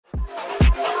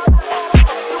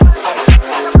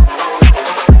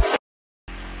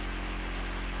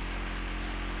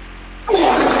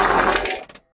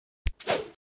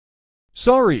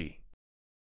Sorry.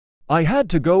 I had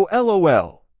to go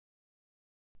LOL.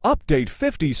 Update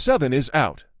 57 is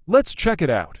out. Let's check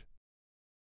it out.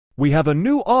 We have a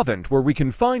new event where we can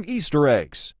find Easter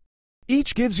eggs.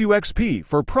 Each gives you XP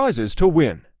for prizes to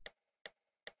win.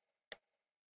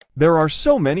 There are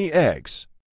so many eggs.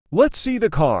 Let's see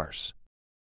the cars.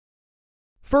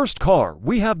 First car,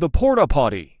 we have the Porta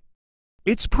Potty.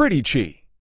 It's pretty cheap.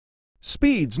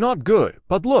 Speed's not good,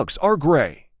 but looks are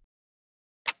gray.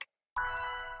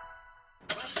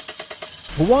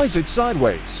 Why is it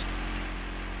sideways?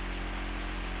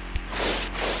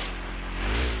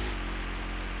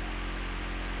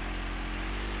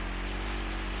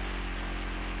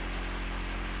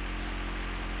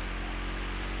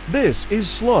 This is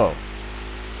slow.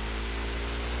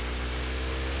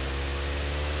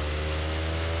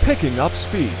 Picking up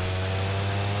speed.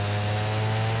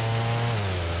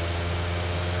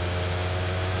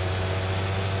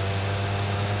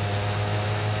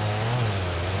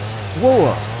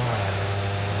 Whoa!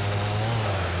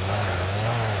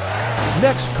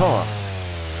 Next car.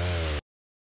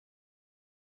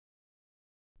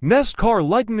 Next car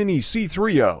Lightning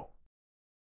C30.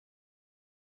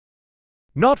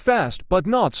 Not fast but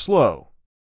not slow.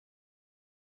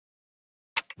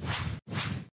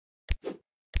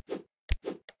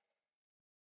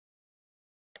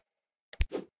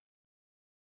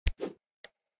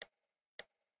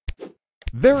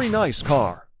 Very nice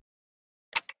car.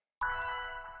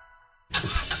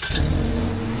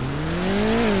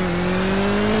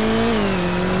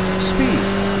 Speed.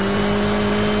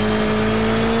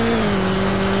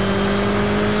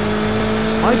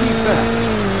 I be fast.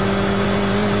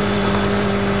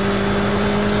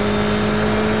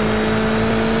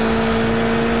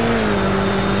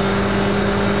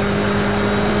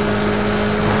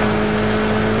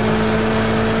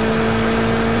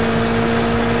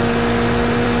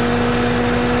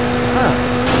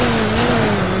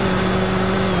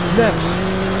 Next,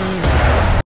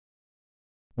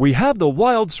 we have the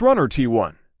Wilds Runner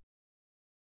T1.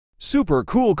 Super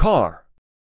cool car.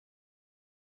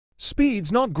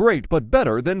 Speed's not great but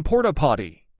better than Porta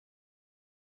Potty.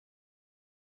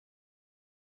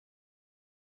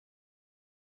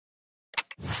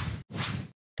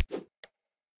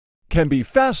 Can be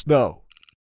fast though.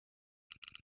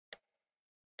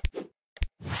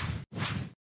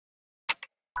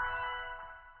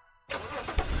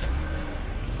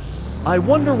 I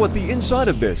wonder what the inside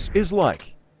of this is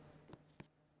like.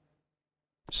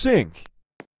 Sink.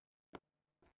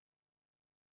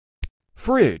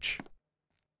 Fridge.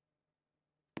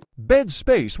 Bed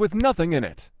space with nothing in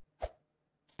it.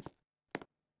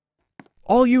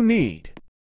 All you need.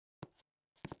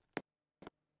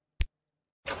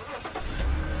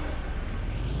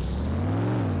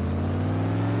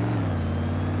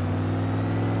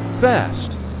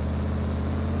 Fast.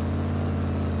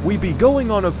 We be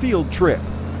going on a field trip.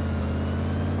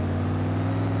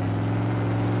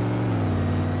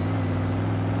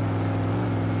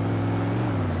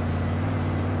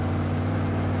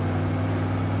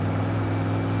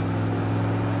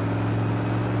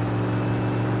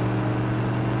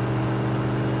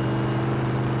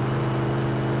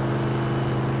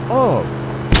 Oh.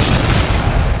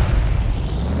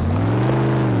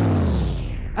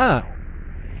 Ow.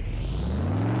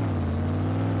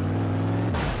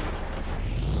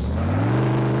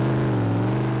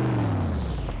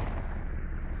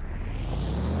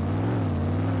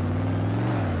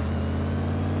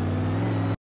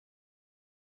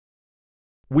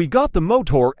 We got the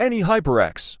Motor Any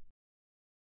HyperX.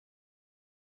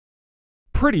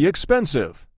 Pretty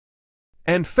expensive.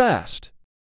 And fast.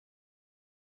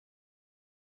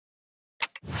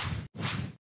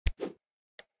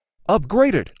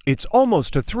 Upgraded, it's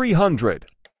almost to 300.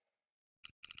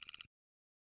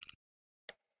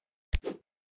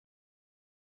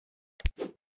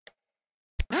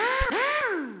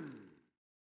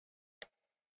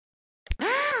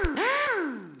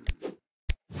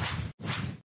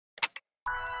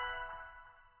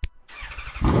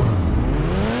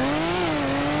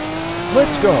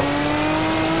 Let's go.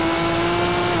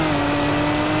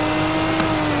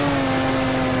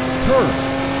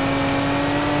 Turn.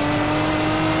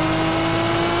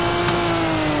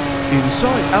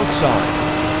 Inside, outside.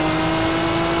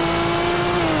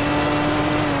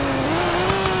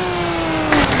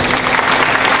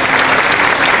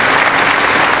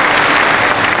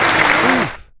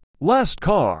 Oof. Last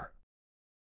car.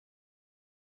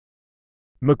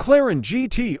 McLaren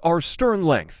GT-R stern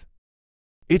length.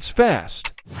 It's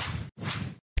fast.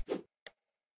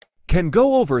 Can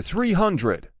go over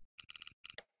 300.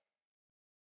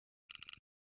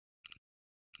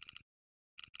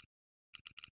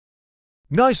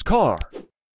 Nice car.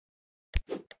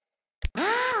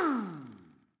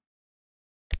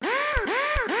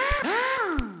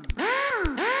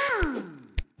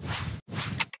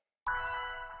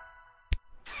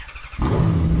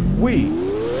 We.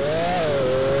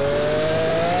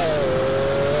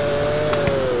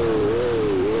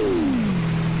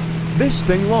 This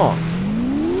thing long.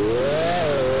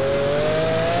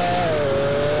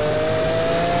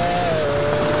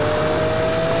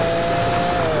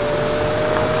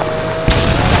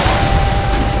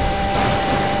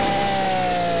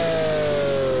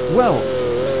 Well.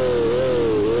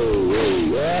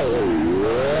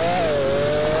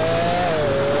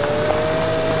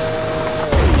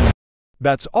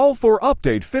 That's all for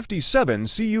update 57.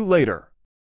 See you later.